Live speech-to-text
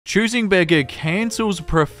Choosing Beggar cancels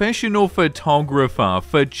professional photographer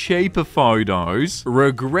for cheap photos,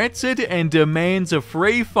 regrets it and demands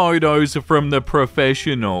free photos from the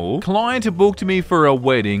professional. Client booked me for a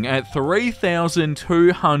wedding at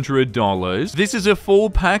 $3,200. This is a full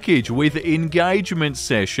package with engagement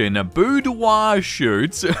session, boudoir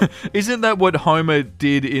shoots. Isn't that what Homer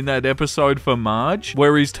did in that episode for Marge,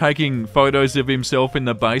 where he's taking photos of himself in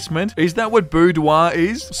the basement? Is that what boudoir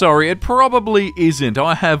is? Sorry, it probably isn't.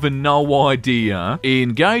 I have no idea.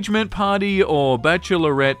 Engagement party or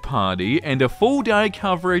bachelorette party and a full day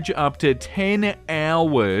coverage up to 10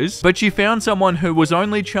 hours. But she found someone who was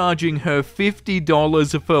only charging her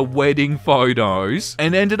 $50 for wedding photos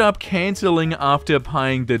and ended up cancelling after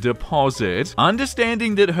paying the deposit.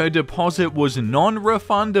 Understanding that her deposit was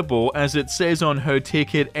non-refundable as it says on her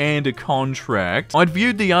ticket and contract, I'd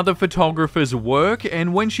viewed the other photographer's work,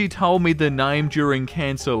 and when she told me the name during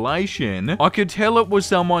cancellation, I could tell it was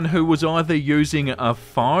someone who was either using a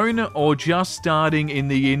phone or just starting in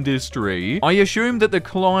the industry. I assumed that the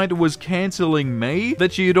client was cancelling me,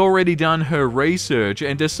 that she had already done her research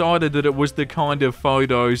and decided that it was the kind of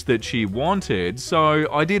photos that she wanted, so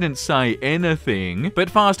I didn't say anything.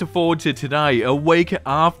 But fast forward to today, a week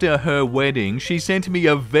after her wedding, she sent me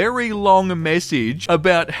a very long message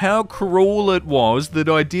about how cruel it was that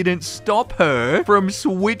I didn't stop her from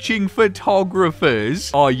switching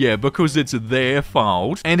photographers. Oh yeah, because it's their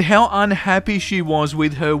fault. And how unhappy she was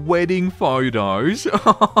with her wedding photos.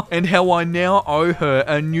 And how I now owe her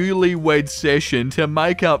a newlywed session to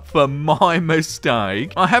make up for my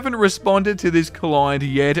mistake. I haven't responded to this client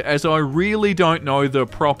yet, as I really don't know the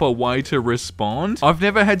proper way to respond. I've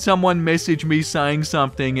never had someone message me saying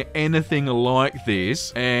something anything like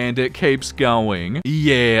this, and it keeps going.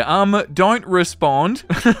 Yeah, don't respond.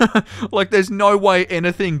 Like, there's no way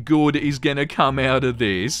anything good is gonna come out of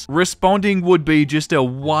this. Responding would be just a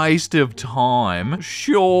waste of time,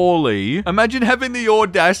 surely. Imagine having the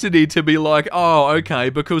audacity to be like, oh, okay,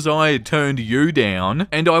 because I turned you down,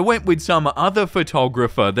 and I went with some other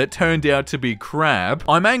photographer that turned out to be crap.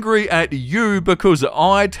 I'm angry at you because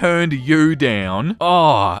I turned you down.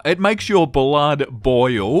 Oh, it makes your blood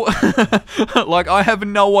boil. Like, I have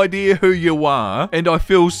no idea who you are, and I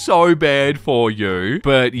feel so bad for you.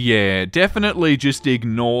 But yeah, definitely just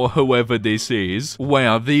ignore whoever this is.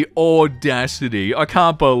 Wow, the audacity. I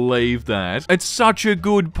can't believe that. It's such a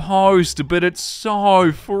good post, but it's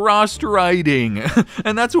so frustrating.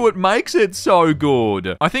 And that's what makes it so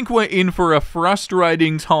good. I think we're in for a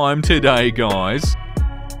frustrating time today, guys.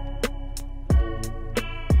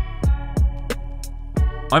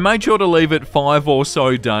 I made sure to leave it 5 or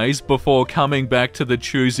so days before coming back to the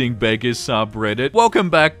Choosing Beggars subreddit. Welcome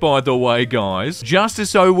back, by the way, guys. Just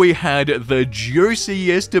so we had the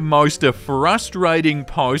juiciest, most frustrating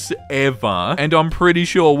posts ever, and I'm pretty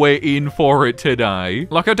sure we're in for it today.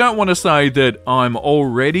 Like, I don't want to say that I'm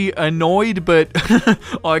already annoyed, but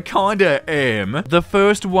I kinda am. The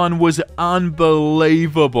first one was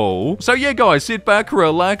unbelievable. So yeah, guys, sit back,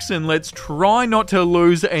 relax, and let's try not to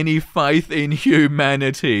lose any faith in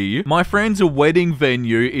humanity. My friend's wedding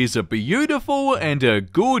venue is a beautiful and a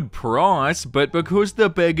good price, but because the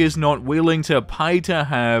beggar's not willing to pay to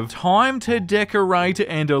have time to decorate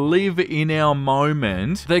and live in our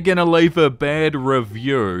moment, they're gonna leave a bad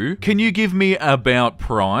review. Can you give me about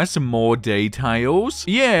price, more details?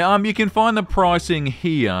 Yeah, you can find the pricing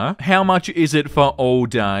here. How much is it for all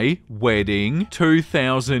day? Wedding,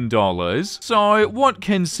 $2,000. So what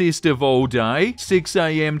consists of all day? 6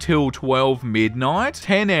 AM till 12 midnight?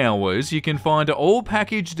 10 hours. You can find all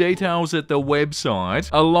package details at the website,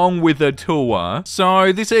 along with a tour.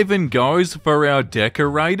 So this even goes for our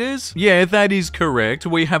decorators? Yeah, that is correct.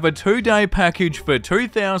 We have a 2-day package for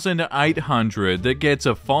 $2,800 that gets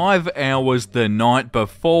 5 hours the night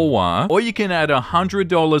before, or you can add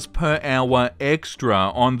 $100 per hour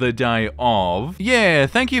extra on the day of. Yeah,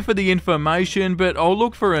 thank you for the information, but I'll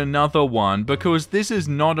look for another one because this is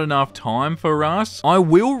not enough time for us. I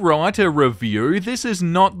will write a review. This is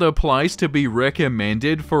not the place to be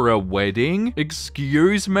recommended for a wedding.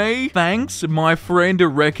 Excuse me? Thanks, my friend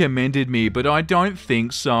recommended me, but I don't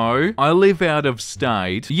think so. I live out of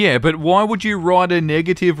state. Yeah, but why would you write a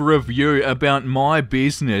negative review about my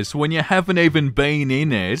business when you haven't even been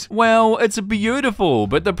in it? Well, it's beautiful,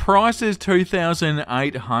 but the price is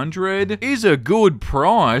 $2,800. Is a good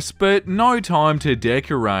price, but no time to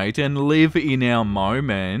decorate and live in our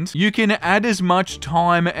moment. You can add as much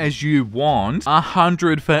time as you want, 100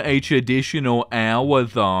 $100 for each additional hour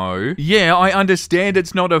though. Yeah, I understand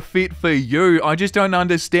it's not a fit for you. I just don't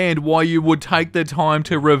understand why you would take the time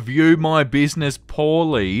to review my business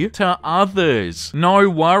poorly to others. No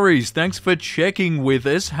worries. Thanks for checking with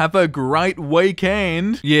us. Have a great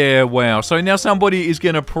weekend. Yeah, wow. So now somebody is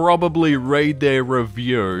going to probably read their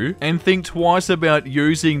review and think twice about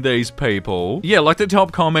using these people. Yeah, like the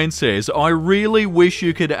top comment says, I really wish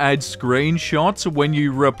you could add screenshots when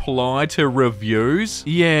you reply to reviews.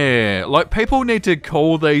 Yeah, like people need to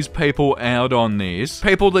call these people out on this.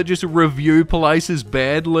 People that just review places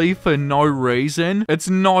badly for no reason. It's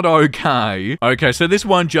not okay. Okay, so this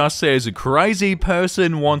one just says, crazy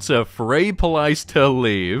person wants a free place to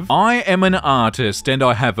live. I am an artist and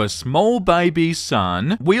I have a small baby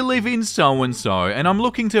son. We live in so-and-so and I'm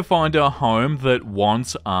looking to find a home that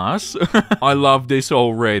wants us. I love this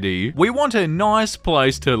already. We want a nice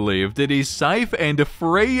place to live that is safe and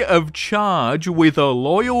free of charge with a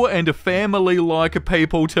loyal and family-like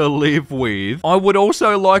people to live with. I would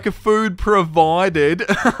also like food provided.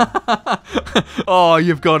 Oh,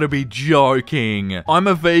 you've got to be joking. I'm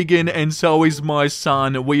a vegan and so is my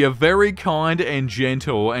son. We are very kind and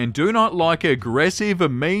gentle and do not like aggressive,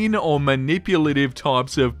 mean or manipulative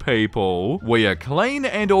types of people. We are clean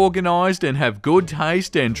and organized and have good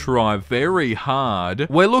taste and try very hard.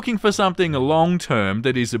 We're looking for something long-term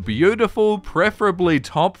that is beautiful, preferably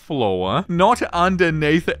top floor, not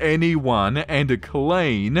underneath anyone, and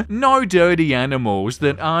clean. No dirty animals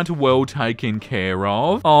that aren't well taken care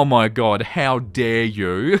of. Oh my god, how dare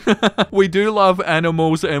you. We do love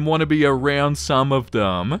animals and want to be around some of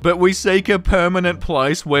them, but we seek a permanent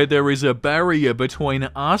place where there is a barrier between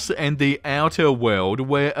us and the outer world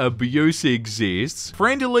where abuse exists.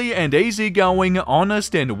 Friendly and easygoing,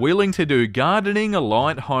 honest and willing to do gardening,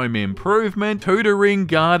 light home improvement, tutoring,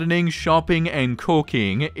 gardening, shopping and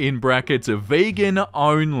cooking, in brackets vegan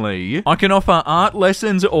only. I can offer art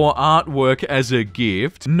lessons or artwork as a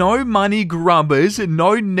gift. No money grubbers,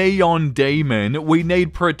 no neon demon. We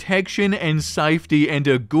need protection and safety and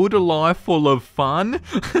a good life full of fun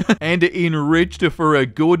and enriched for a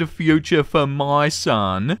good future for my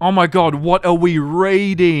son. Oh my god, what are we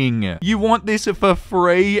reading? You want this for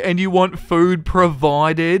free and you want food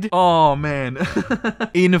provided? Oh man.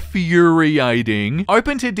 Infuriating.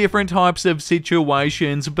 Open to different types of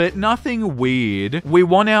situations, but nothing weird. We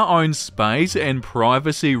want our own space and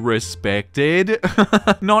privacy respected.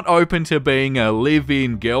 Not open to being a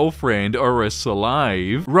live-in girlfriend or a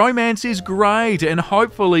slave. Romance is great and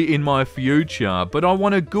hopefully in my future, but I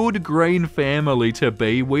want a good green family to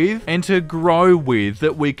be with and to grow with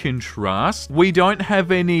that we can trust. We don't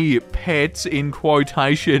have any pets in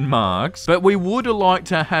quotation marks, but we would like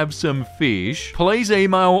to have some fish. Please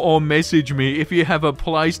email or message me if you have a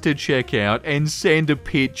place to check out and send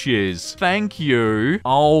pictures. Thank you.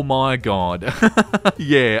 Oh my god.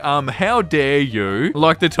 Yeah, how dare you?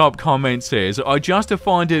 Like the top comment says, I just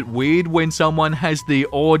find it weird when someone has the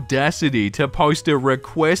audacity to post a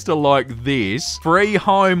request like this. Free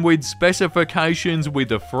home with specifications with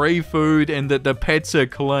the free food and that the pets are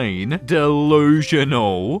clean.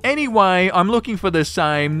 Delusional. Anyway, I'm looking for the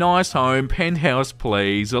same nice home, penthouse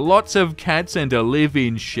please, lots of cats and a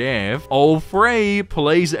live-in chef. All free.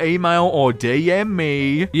 Please email or DM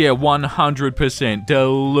me. Yeah, 100%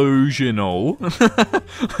 delusional.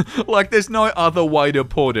 Like there's no other way to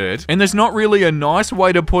put it. And there's not really a nice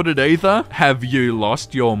way to put it either. Have you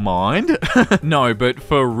lost your mind? No, but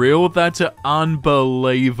for real, that's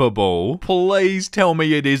unbelievable. Please tell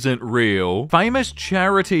me it isn't real. Famous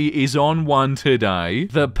charity is on one today.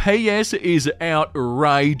 The PS is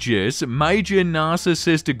outrageous. Major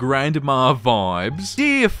narcissist grandma vibes.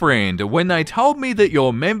 Dear friend, when they told me that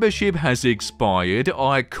your membership has expired,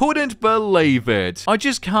 I couldn't believe it. I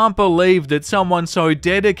just can't believe that someone so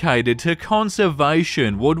dedicated to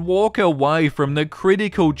conservation would walk away from the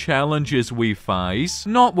critical challenges we face.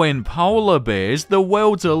 Not when polar bears, the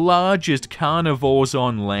world's largest carnivores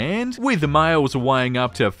on land, with males weighing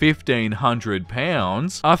up to 1,500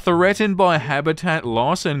 pounds, are threatened by habitat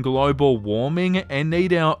loss and global warming and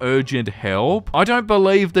need our urgent help. I don't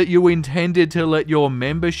believe that you intended to let your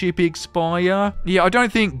membership expire. Yeah, I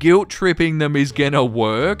don't think guilt tripping them is gonna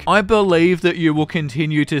work. I believe that you will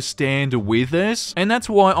continue to stand with us, and that's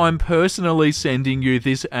why I'm personally sending you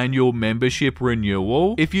this annual membership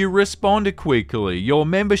renewal. If you respond quickly, your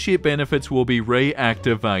membership benefits will be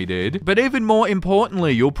reactivated, but even more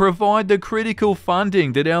importantly, you'll provide the critical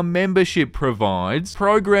funding that our membership provides,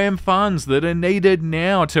 program funds that are needed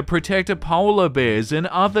now to protect polar bears and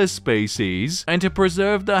other species, and to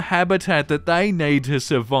preserve the habitat that they need to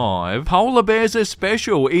survive. Polar bears are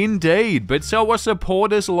special indeed, but so are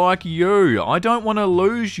supporters like you. I don't want to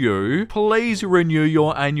lose you. Please renew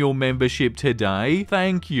your annual membership today.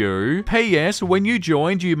 Thank you. P.S. When you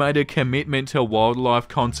joined, you made a commitment to wildlife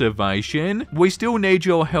conservation. We still need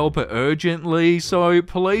your help urgently, so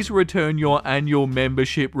please return your annual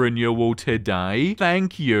membership renewal today.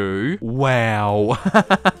 Thank you. Wow.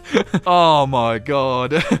 Oh my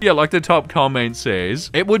god. Yeah, like the top comment says,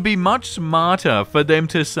 it would be much smarter for them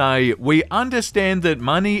to say, we understand that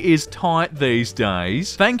money is tight these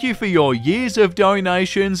days. Thank you for your years of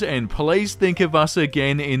donations and please think of us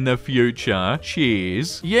again in the future.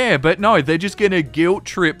 Cheers. Yeah, but no, they're just gonna guilt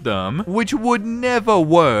trip them, which would never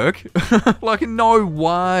work. Like, no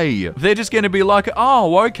way. They're just gonna be like,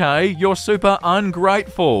 oh, okay, you're super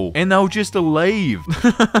ungrateful. And they'll just leave.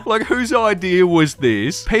 Like, whose idea was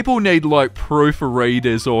this? People need, like,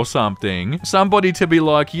 proofreaders or something. Somebody to be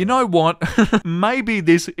like, you know what? Maybe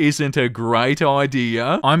this isn't a great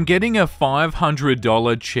idea. I'm getting a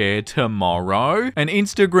 $500 chair tomorrow. An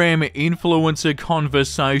Instagram influencer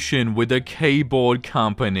conversation with a keyboard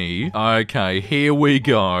company. Okay, here we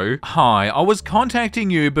go. Hi, I was contacting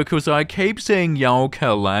you because I keep seeing y'all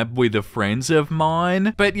collab with friends of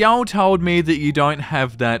mine, but y'all told me that you don't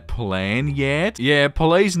have that plan yet. Yeah,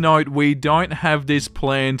 please note we don't have this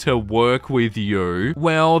plan to work with you.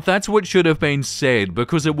 Well, that's what should have been said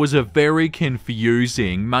because it was a very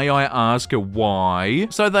confusing. May I ask why?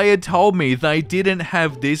 So they had told me they didn't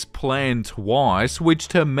have this plan twice, which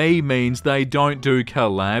to me means they don't do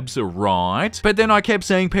collabs, right? But then I kept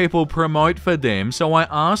seeing people promote for them, so I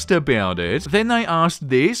asked about it. Then they asked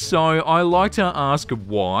this, so I like to ask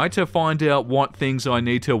why to find out what things I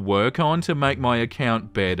need to work on to make my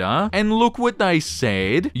account better. And look what they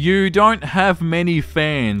said. You don't have many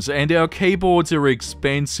fans and our keyboards are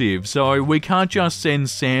expensive, so we can't just send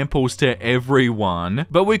samples to everyone,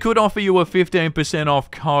 but we could offer you a 15%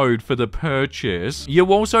 off code for the purchase.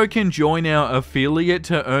 You also can join our affiliate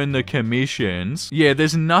to earn the commissions. Yeah,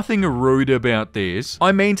 there's nothing rude about this.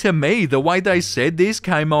 I mean, to me, the way they said this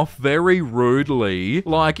came off very rudely.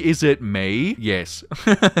 Like, is it me? Yes.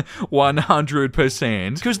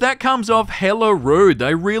 100%. Because that comes off hella rude.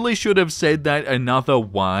 They really should have said that another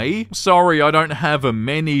way. Sorry, I don't have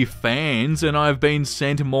many fans and I've been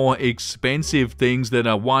sent more expensive things than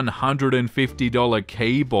a $150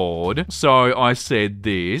 keyboard. So I said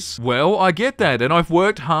this. Well, I get that and I've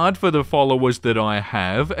worked hard for the followers that I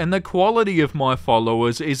have and the quality of my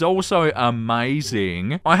followers is also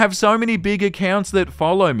amazing. I have so many big accounts that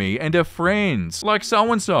follow me and are friends. Like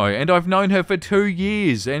so-and-so, and I've known her for 2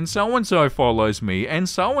 years, and so-and-so follows me, and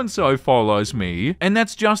so-and-so follows me. And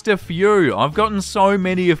that's just a few. I've gotten so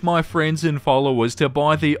many of my friends and followers to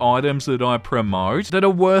buy the items that I promote that are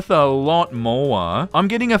worth a lot more. I'm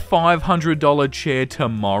getting a $500 chair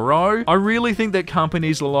tomorrow. I really think that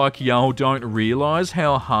companies like y'all don't realize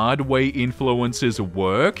how hard we influencers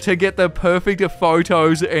work to get the perfect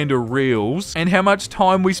photos and reels, and how much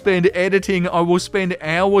time we spend editing. I will spend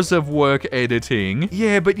hours of work editing.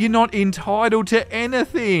 Yeah, but you're not entitled to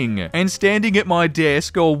anything. And standing at my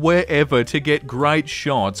desk or wherever to get great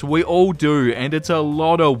shots, we all do, and it's a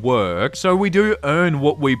lot of work, so we do earn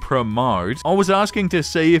what we promote. I was asking to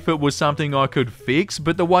see if it was something I could fix,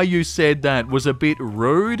 but the way you said that was a bit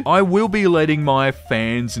rude. I will be letting my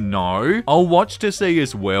fans know. I'll watch to see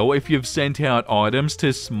as well if you've sent out items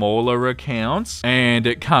to smaller accounts. And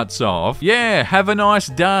it cuts off. Yeah, have a nice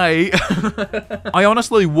day. I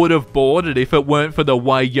honestly would have bought it if it weren't for the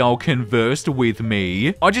way y'all conversed with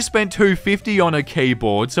me. I just spent $250 on a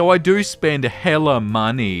keyboard, so I do spend hella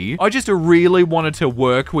money. I just really wanted to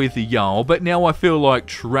work with y'all, but now I feel like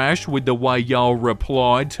trash with the way y'all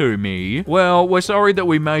replied to me. Well, we're sorry that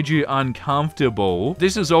we made you uncomfortable.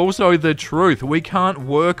 This is also the truth. We can't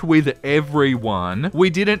work with everyone. We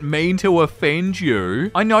didn't mean to offend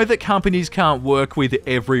you. I know that companies can't work with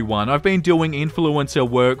everyone. I've been doing influencer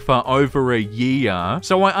work for over a year,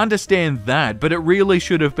 so I understand that, but it really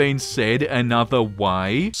should have been said another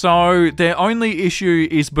way. So their only issue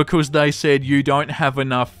is because they said you don't have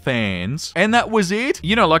enough fans, and that was it?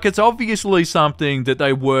 You know, like, it's obviously something that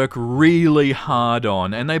they work really hard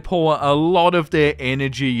on and they pour a lot of their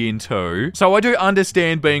energy into. So I do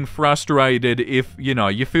understand being frustrated if, you know,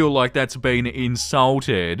 you feel like that's been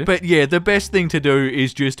insulted. But yeah, the best thing to do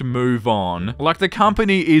is just move on. Like, the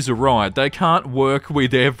company is right. They can't work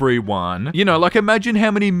with everyone. You know, like, imagine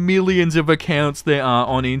how many millions of accounts there are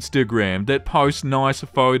on Instagram that post nice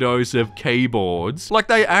photos of keyboards. Like,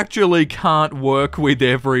 they actually can't work with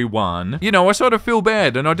everyone. You know, I sort of feel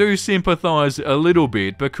bad and I do sympathize a little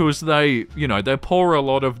bit because they, you know, they pour a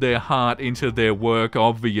lot of their heart into their work,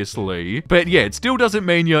 obviously. But yeah, it still doesn't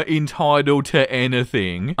mean you're entitled to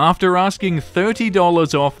anything. After asking 30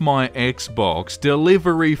 $20 off my Xbox,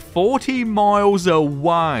 delivery 40 miles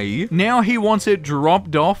away. Now he wants it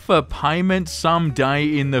dropped off for payment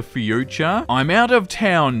someday in the future. I'm out of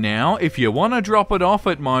town now. If you want to drop it off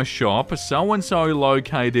at my shop, so-and-so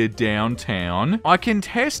located downtown, I can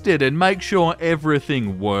test it and make sure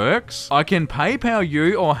everything works. I can PayPal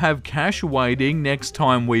you or have cash waiting next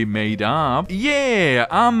time we meet up. Yeah,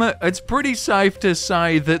 it's pretty safe to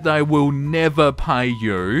say that they will never pay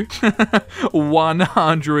you.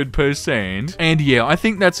 100%. And yeah, I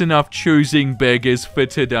think that's enough choosing beggars for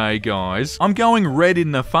today, guys. I'm going red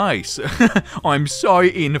in the face. I'm so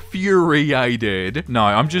infuriated. No,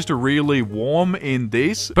 I'm just really warm in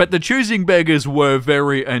this. But the choosing beggars were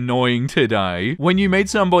very annoying today. When you meet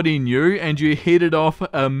somebody new and you hit it off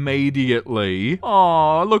immediately.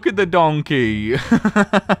 Oh, look at the donkey.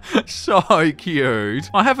 So cute.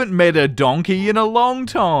 I haven't met a donkey in a long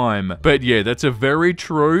time. But yeah, that's a very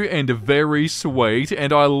true and very sweet,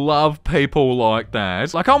 and I love people like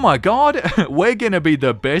that. Like, oh my god, we're gonna be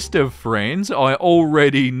the best of friends. I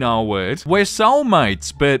already know it. We're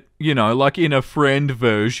soulmates, but you know, like in a friend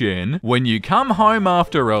version. When you come home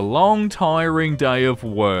after a long, tiring day of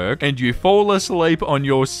work and you fall asleep on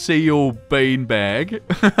your seal beanbag.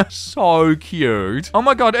 So cute. Oh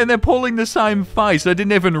my god, and they're pulling the same face. I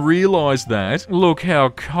didn't even realize that. Look how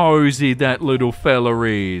cozy that little fella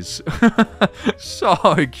is.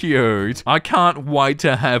 So cute. I can't wait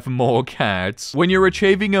to have more cats. When you're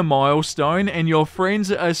achieving a milestone and your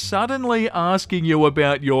friends are suddenly asking you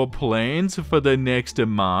about your plans for the next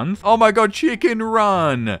month. Oh my god, Chicken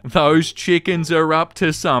Run! Those chickens are up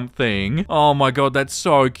to something. Oh my god, that's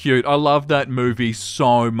so cute. I love that movie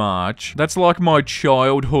so much. That's like my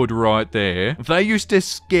childhood right there. They used to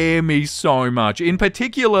scare me so much. In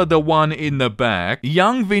particular, the one in the back.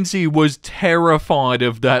 Young Vincey was terrified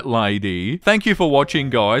of that lady. Thank you for watching,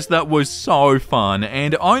 guys. That was so fun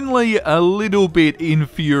and only a little bit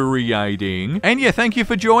infuriating. And yeah, thank you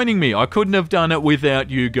for joining me. I couldn't have done it without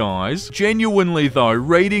you guys. Genuinely though,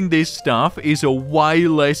 reading this stuff is a way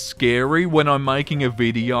less scary when I'm making a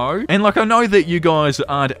video. And like, I know that you guys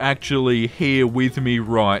aren't actually here with me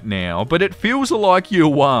right now, but it feels like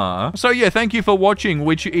you are. So yeah, thank you for watching,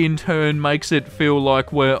 which in turn makes it feel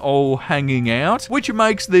like we're all hanging out, which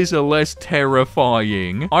makes this a less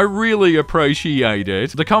terrifying. I really appreciate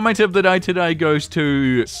it. The comment of the day today goes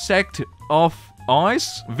to Sect Off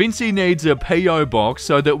Ice. Vincey needs a P.O. box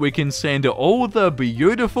so that we can send all the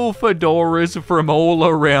beautiful fedoras from all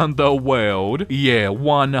around the world. Yeah,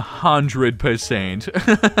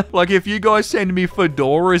 100%. Like, if you guys send me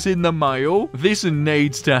fedoras in the mail, this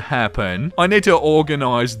needs to happen. I need to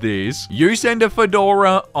organize this. You send a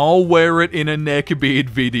fedora, I'll wear it in a neckbeard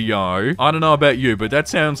video. I don't know about you, but that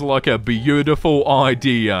sounds like a beautiful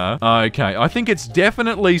idea. Okay, I think it's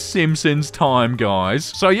definitely Simpsons time, guys.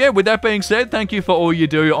 So yeah, with that being said, thank you for all you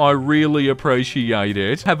do. I really appreciate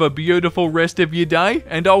it. Have a beautiful rest of your day,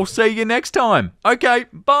 and I'll see you next time. Okay,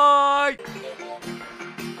 bye!